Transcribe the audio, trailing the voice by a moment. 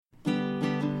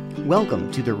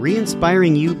Welcome to the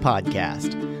Re-Inspiring You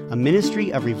podcast, a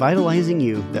ministry of revitalizing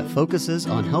you that focuses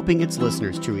on helping its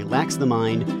listeners to relax the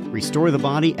mind, restore the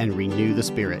body, and renew the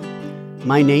spirit.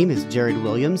 My name is Jared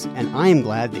Williams, and I am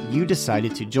glad that you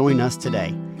decided to join us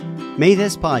today. May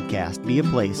this podcast be a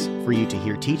place for you to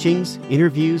hear teachings,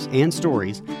 interviews, and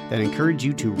stories that encourage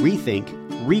you to rethink,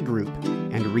 regroup,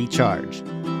 and recharge.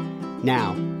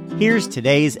 Now, here's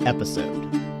today's episode.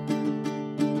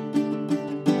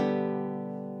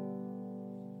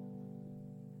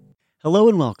 Hello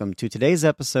and welcome to today's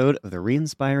episode of the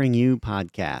Re-Inspiring You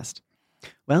podcast.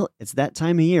 Well, it's that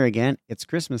time of year again. It's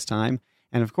Christmas time.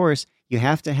 And of course, you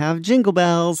have to have jingle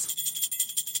bells.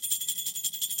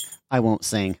 I won't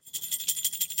sing.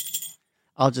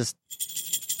 I'll just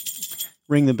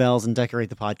ring the bells and decorate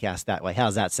the podcast that way.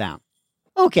 How's that sound?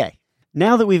 Okay.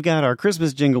 Now that we've got our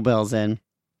Christmas jingle bells in,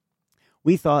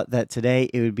 we thought that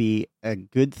today it would be a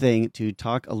good thing to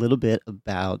talk a little bit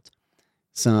about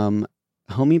some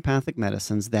homeopathic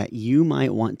medicines that you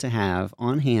might want to have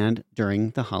on hand during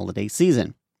the holiday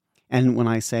season. And when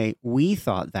I say we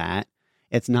thought that,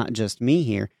 it's not just me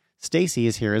here. Stacy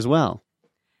is here as well.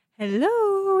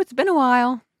 Hello, it's been a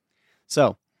while.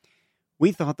 So,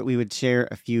 we thought that we would share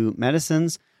a few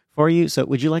medicines for you. So,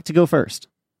 would you like to go first?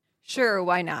 Sure,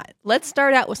 why not? Let's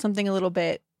start out with something a little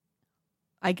bit,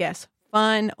 I guess,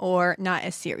 fun or not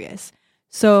as serious.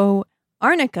 So,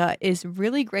 arnica is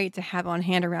really great to have on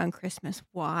hand around Christmas.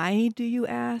 Why, do you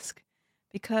ask?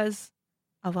 Because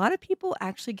a lot of people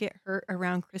actually get hurt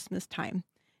around Christmas time.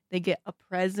 They get a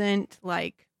present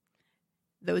like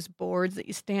those boards that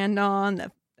you stand on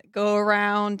that go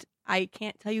around. I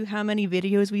can't tell you how many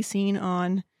videos we've seen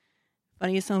on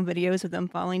Funniest Home Videos of them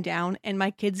falling down. And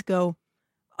my kids go,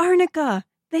 arnica,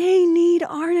 they need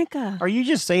arnica. Are you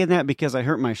just saying that because I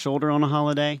hurt my shoulder on a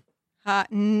holiday?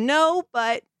 No,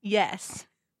 but yes.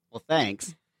 Well,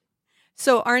 thanks.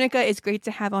 So arnica is great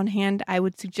to have on hand. I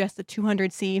would suggest the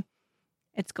 200C.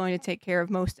 It's going to take care of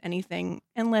most anything,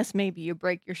 unless maybe you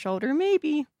break your shoulder.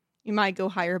 Maybe you might go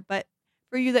higher. But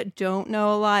for you that don't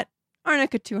know a lot,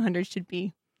 arnica 200 should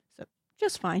be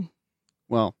just fine.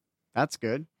 Well, that's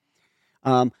good.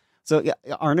 So yeah,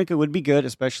 arnica would be good,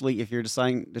 especially if you're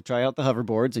deciding to try out the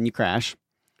hoverboards and you crash,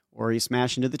 or you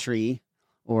smash into the tree,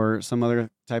 or some other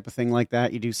type of thing like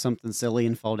that. You do something silly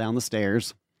and fall down the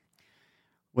stairs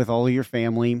with all of your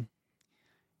family.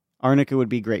 Arnica would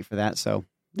be great for that. So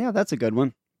yeah, that's a good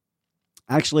one.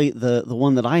 Actually, the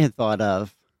one that I had thought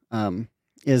of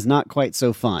is not quite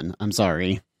so fun. I'm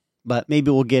sorry, but maybe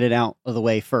we'll get it out of the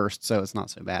way first, so it's not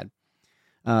so bad.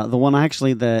 The one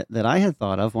actually that I had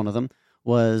thought of, one of them,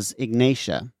 was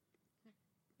Ignatia.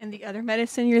 And the other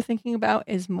medicine you're thinking about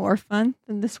is more fun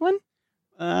than this one?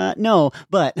 No,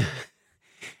 but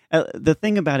the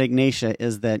thing about Ignatia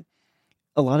is that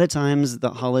a lot of times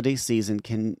the holiday season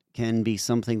can be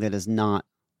something that is not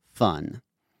fun.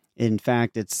 In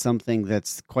fact, it's something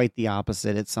that's quite the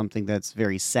opposite. It's something that's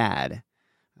very sad,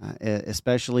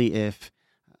 especially if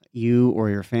you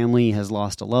or your family has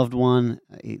lost a loved one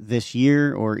this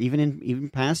year or even in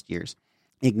past years.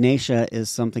 Ignatia is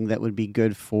something that would be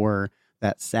good for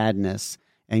that sadness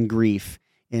and grief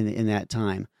in that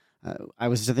time. I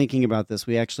was thinking about this.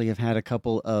 We actually have had a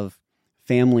couple of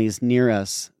families near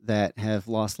us that have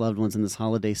lost loved ones in this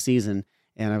holiday season,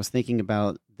 and I was thinking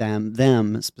about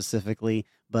them specifically,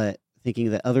 but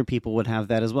thinking that other people would have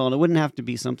that as well. And it wouldn't have to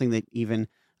be something that even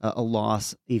a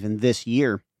loss even this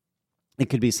year.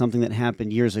 It could be something that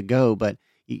happened years ago, but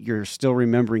you're still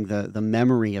remembering the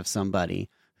memory of somebody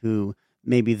who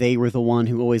maybe they were the one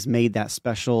who always made that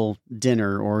special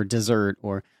dinner or dessert,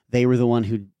 or they were the one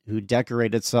who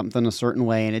decorated something a certain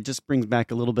way, and it just brings back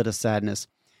a little bit of sadness.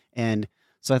 And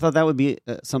so I thought that would be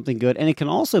something good. And it can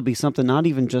also be something not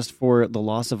even just for the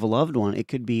loss of a loved one. It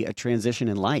could be a transition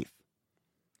in life.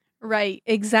 Right,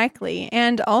 exactly.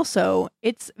 And also,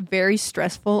 it's very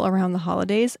stressful around the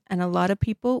holidays, and a lot of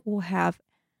people will have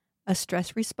a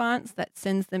stress response that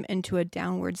sends them into a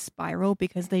downward spiral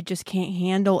because they just can't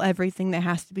handle everything that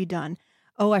has to be done.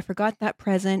 Oh, I forgot that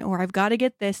present, or I've got to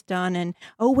get this done, and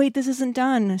oh, wait, this isn't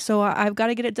done, so I've got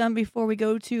to get it done before we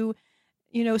go to,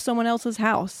 someone else's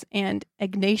house. And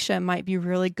Ignatia might be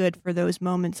really good for those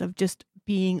moments of just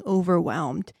being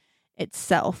overwhelmed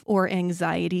itself or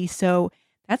anxiety. So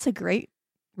that's a great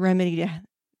remedy to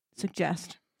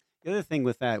suggest. The other thing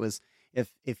with that was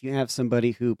if you have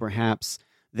somebody who perhaps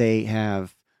they've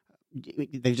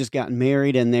just gotten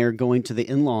married and they're going to the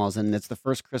in-laws, and it's the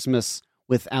first Christmas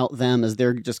without them as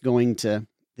they're just going to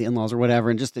the in-laws or whatever,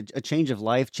 and just a change of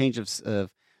life, change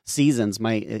of seasons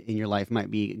in your life might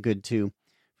be good too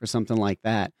for something like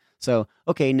that. So,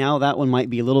 okay, now that one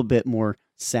might be a little bit more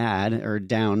sad or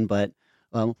down, but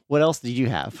what else did you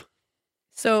have?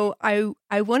 So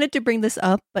I wanted to bring this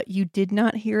up, but you did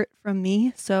not hear it from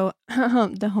me. So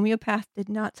the homeopath did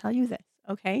not tell you this.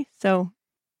 Okay. So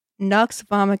Nux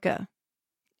vomica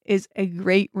is a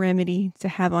great remedy to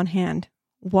have on hand.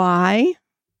 Why?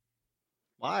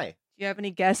 Why? Do you have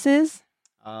any guesses?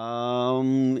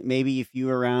 Maybe if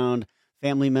you're around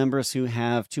family members who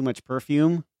have too much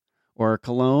perfume or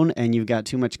cologne and you've got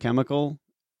too much chemical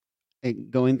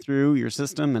going through your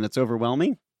system and it's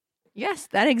overwhelming. Yes,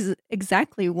 that is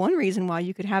exactly one reason why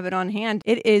you could have it on hand.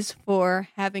 It is for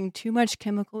having too much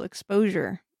chemical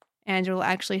exposure, and it'll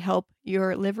actually help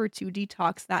your liver to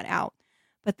detox that out.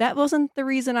 But that wasn't the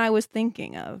reason I was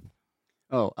thinking of.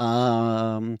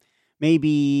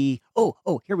 Maybe.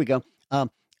 Here we go. A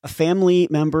family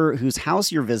member whose house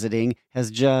you're visiting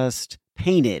has just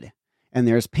painted, and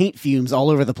there's paint fumes all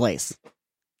over the place.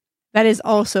 That is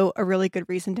also a really good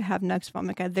reason to have Nux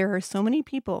vomica. There are so many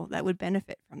people that would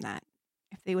benefit from that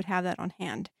if they would have that on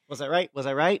hand. Was I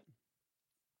right?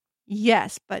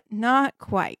 Yes, but not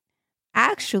quite.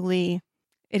 Actually,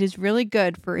 it is really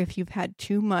good for if you've had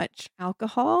too much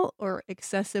alcohol or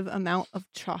excessive amount of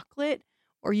chocolate,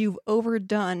 or you've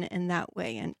overdone in that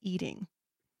way in eating.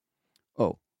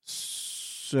 Oh,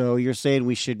 so you're saying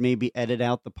we should maybe edit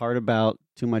out the part about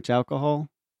too much alcohol?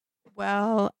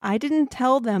 Well, I didn't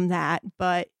tell them that,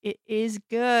 but it is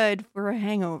good for a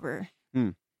hangover.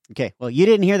 Okay, well, you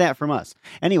didn't hear that from us.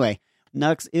 Anyway,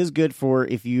 Nux is good for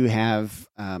if you have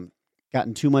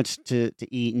gotten too much to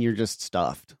eat and you're just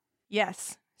stuffed.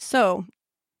 Yes. So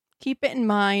keep it in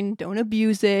mind. Don't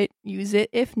abuse it. Use it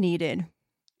if needed.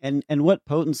 And what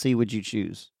potency would you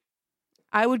choose?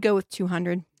 I would go with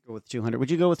 200. Go with 200.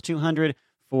 Would you go with 200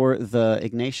 for the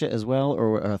Ignatia as well,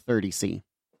 or a 30C?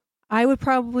 I would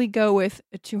probably go with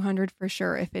a 200 for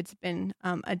sure if it's been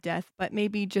a death, but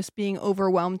maybe just being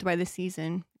overwhelmed by the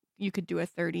season, you could do a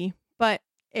 30. But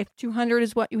if 200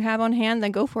 is what you have on hand,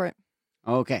 then go for it.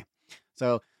 Okay.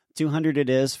 So 200 it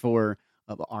is for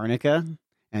Arnica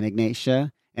and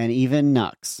Ignatia and even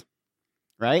Nux,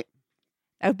 right?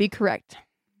 That would be correct.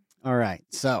 All right.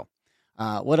 So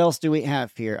what else do we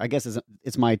have here? I guess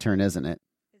it's my turn, isn't it?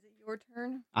 Is it your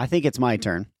turn? I think it's my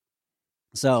turn.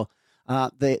 So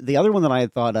the other one that I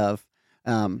had thought of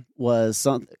was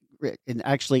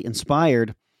actually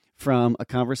inspired from a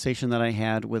conversation that I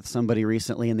had with somebody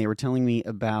recently, and they were telling me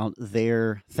about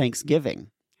their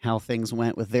Thanksgiving, how things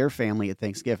went with their family at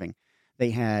Thanksgiving. They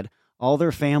had all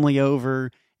their family over,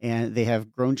 and they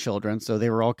have grown children, so they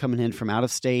were all coming in from out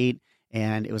of state,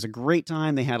 and it was a great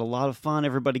time. They had a lot of fun,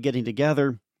 everybody getting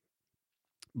together,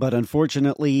 but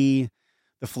unfortunately,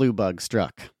 the flu bug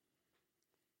struck.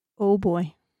 Oh,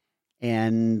 boy.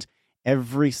 And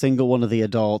every single one of the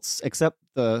adults, except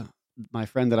my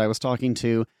friend that I was talking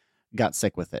to, got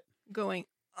sick with it. Going,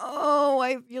 oh,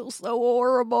 I feel so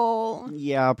horrible.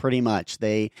 Yeah, pretty much.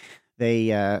 They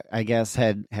I guess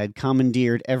had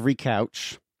commandeered every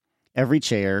couch, every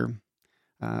chair,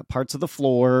 parts of the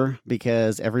floor,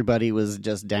 because everybody was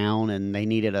just down and they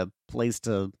needed a place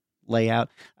to lay out.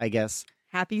 I guess.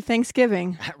 Happy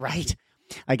Thanksgiving. Right.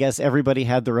 I guess everybody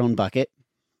had their own bucket,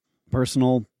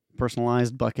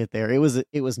 personalized bucket there. It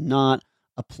was not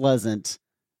a pleasant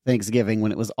Thanksgiving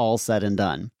when it was all said and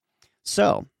done.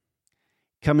 So,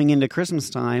 coming into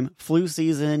Christmas time, flu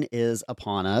season is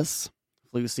upon us.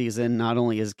 Flu season not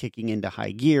only is kicking into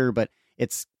high gear, but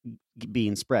it's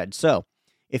being spread. So,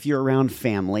 if you're around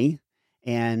family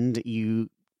and you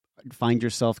find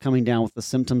yourself coming down with the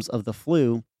symptoms of the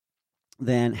flu,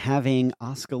 then having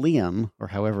oscillium, or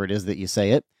however it is that you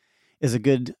say it, is a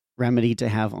good remedy to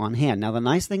have on hand. Now, the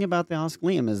nice thing about the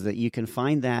oscillium is that you can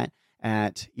find that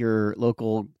at your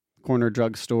local corner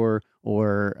drugstore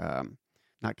or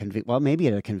maybe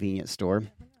at a convenience store,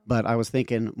 but I was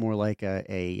thinking more like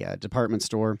a department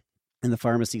store in the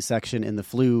pharmacy section in the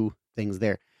flu things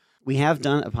there. We have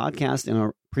done a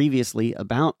podcast previously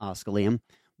about oscillium,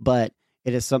 but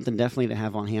it is something definitely to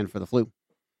have on hand for the flu.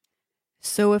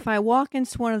 So if I walk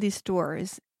into one of these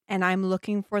stores and I'm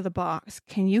looking for the box,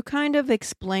 can you kind of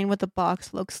explain what the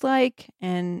box looks like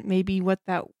and maybe what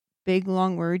that big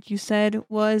long word you said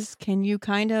was? Can you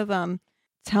kind of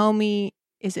tell me,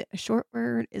 is it a short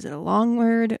word? Is it a long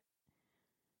word?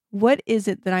 What is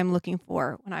it that I'm looking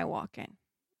for when I walk in?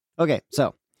 Okay,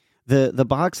 so the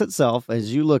box itself,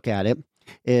 as you look at it,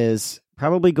 is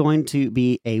probably going to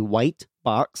be a white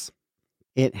box.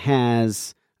 It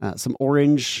has some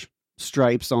orange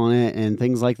stripes on it and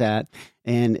things like that.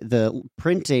 And the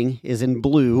printing is in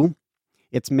blue.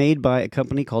 It's made by a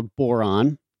company called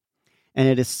Boron. And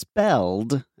it is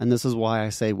spelled, and this is why I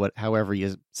say however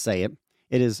you say it,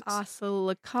 It is.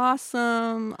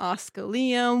 Oscillocosm,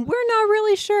 oscillium. We're not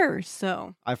really sure.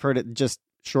 So I've heard it just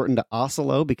shortened to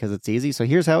oscillo because it's easy. So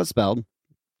here's how it's spelled.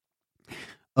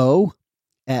 OSCILLOCCINUM.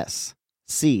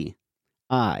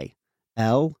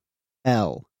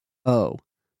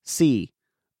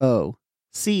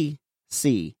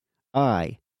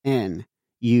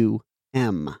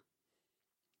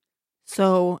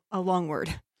 So a long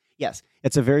word. Yes,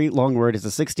 it's a very long word. It's a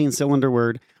 16-cylinder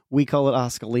word. We call it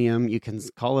oscillium. You can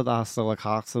call it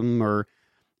oscillocosm or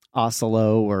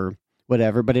oscillo or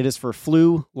whatever, but it is for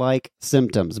flu-like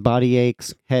symptoms, body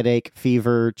aches, headache,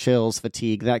 fever, chills,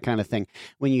 fatigue, that kind of thing.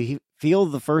 When you feel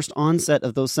the first onset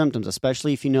of those symptoms,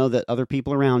 especially if you know that other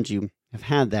people around you have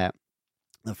had that,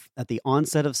 at the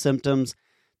onset of symptoms,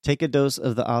 take a dose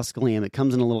of the oscillium. It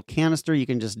comes in a little canister. You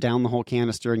can just down the whole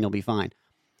canister and you'll be fine.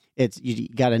 You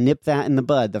got to nip that in the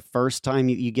bud the first time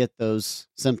you get those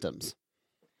symptoms.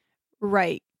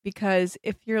 Right. Because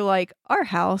if you're like our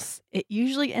house, it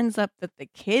usually ends up that the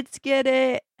kids get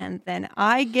it, and then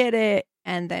I get it,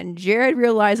 and then Jared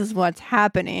realizes what's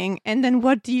happening, and then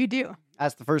what do you do?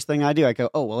 That's the first thing I do. I go,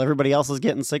 oh, well, everybody else is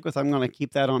getting sick with it. I'm going to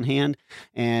keep that on hand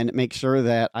and make sure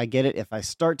that I get it. If I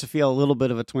start to feel a little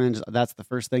bit of a twinge, that's the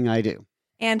first thing I do.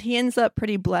 And he ends up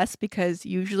pretty blessed because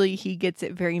usually he gets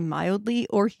it very mildly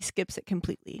or he skips it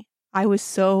completely. I was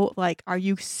so like, are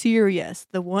you serious?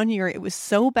 The 1 year, it was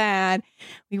so bad.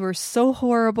 We were so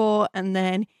horrible. And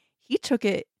then he took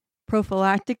it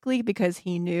prophylactically because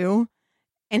he knew,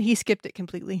 and he skipped it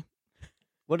completely.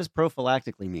 What does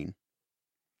prophylactically mean?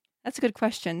 That's a good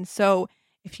question. So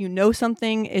if you know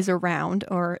something is around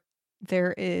or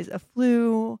there is a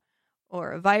flu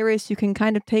or a virus, you can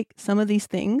kind of take some of these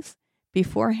things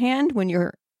beforehand when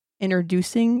you're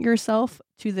introducing yourself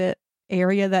to the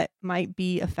area that might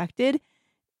be affected,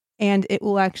 and it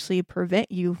will actually prevent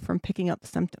you from picking up the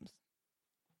symptoms.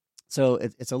 So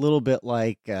it's a little bit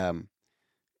like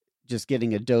just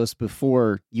getting a dose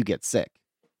before you get sick.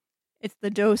 It's the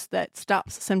dose that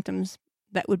stops symptoms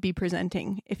that would be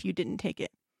presenting if you didn't take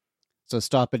it. So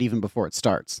stop it even before it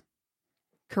starts.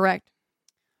 Correct.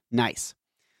 Nice.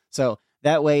 So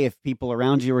that way, if people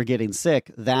around you are getting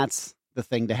sick, that's the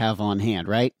thing to have on hand,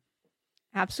 right?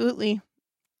 Absolutely.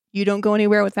 You don't go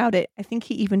anywhere without it. I think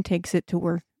he even takes it to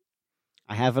work.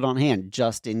 I have it on hand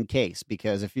just in case,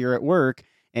 because if you're at work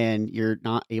and you're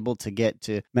not able to get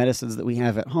to medicines that we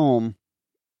have at home,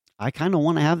 I kind of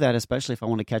want to have that, especially if I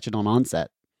want to catch it on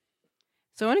onset.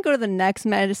 So I want to go to the next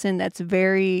medicine that's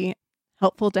very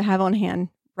helpful to have on hand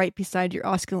right beside your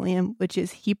oscillium, which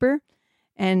is Heaper.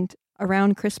 And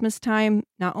around Christmas time,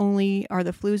 not only are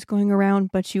the flus going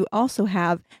around, but you also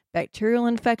have bacterial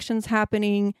infections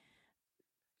happening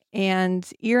and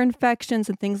ear infections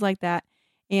and things like that.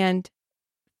 And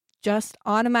just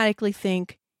automatically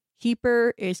think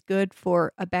Heaper is good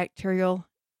for a bacterial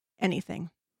anything.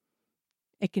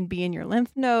 It can be in your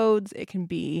lymph nodes. It can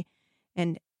be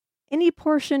in any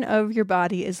portion of your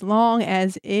body as long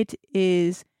as it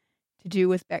is to do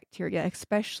with bacteria,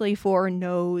 especially for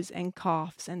nose and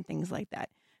coughs and things like that.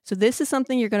 So this is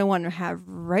something you're going to want to have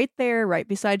right there, right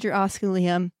beside your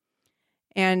oscillium,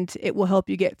 and it will help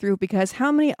you get through, because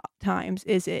how many times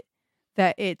is it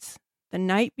that it's the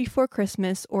night before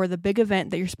Christmas or the big event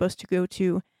that you're supposed to go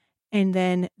to, and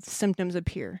then symptoms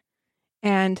appear,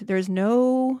 and there's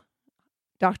no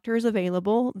doctors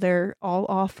available. They're all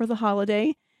off for the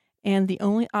holiday, and the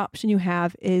only option you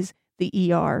have is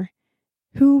the ER.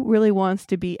 Who really wants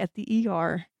to be at the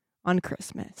ER on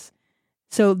Christmas?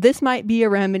 So this might be a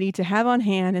remedy to have on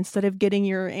hand. Instead of getting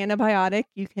your antibiotic,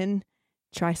 you can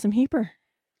try some Heaper.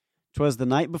 'Twas the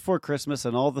night before Christmas,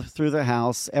 and through the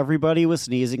house, everybody was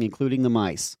sneezing, including the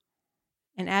mice.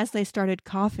 And as they started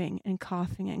coughing and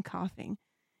coughing and coughing,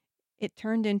 it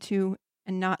turned into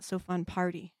a not so fun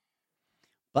party.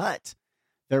 But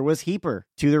there was Heaper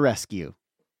to the rescue.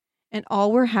 And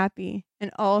all were happy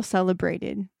and all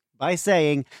celebrated by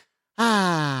saying,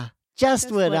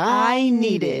 just what I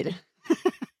needed.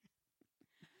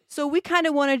 So we kind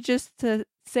of wanted just to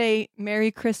say Merry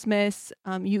Christmas.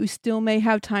 You still may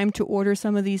have time to order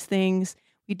some of these things.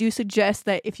 We do suggest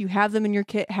that if you have them in your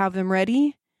kit, have them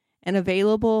ready and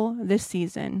available this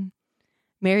season.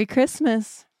 Merry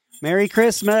Christmas. Merry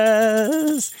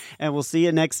Christmas. And we'll see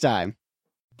you next time.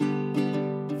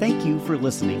 Thank you for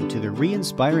listening to the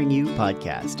Re-Inspiring You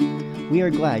podcast. We are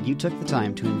glad you took the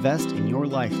time to invest in your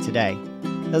life today.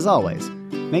 As always,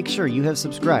 make sure you have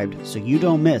subscribed so you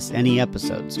don't miss any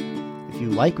episodes. If you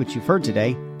like what you've heard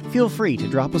today, feel free to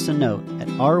drop us a note at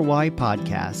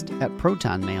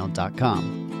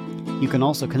rypodcast@protonmail.com. You can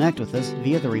also connect with us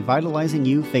via the Revitalizing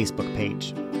You Facebook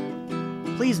page.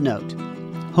 Please note,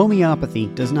 Homeopathy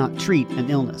does not treat an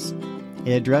illness.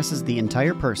 It addresses the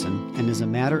entire person and is a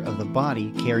matter of the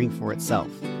body caring for itself.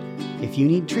 If you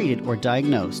need treated or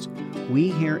diagnosed,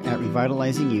 we here at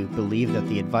Revitalizing You believe that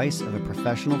the advice of a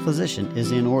professional physician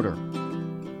is in order.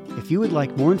 If you would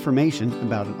like more information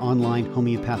about an online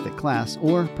homeopathic class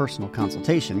or personal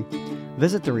consultation,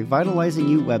 visit the Revitalizing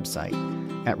You website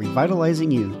at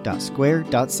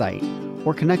revitalizingyou.square.site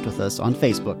or connect with us on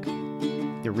Facebook.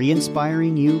 The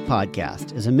Re-Inspiring You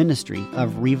podcast is a ministry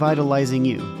of Revitalizing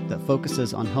You that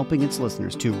focuses on helping its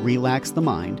listeners to relax the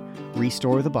mind,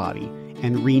 restore the body,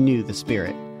 and renew the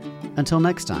spirit. Until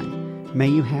next time, may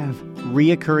you have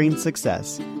reoccurring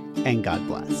success, and God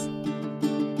bless.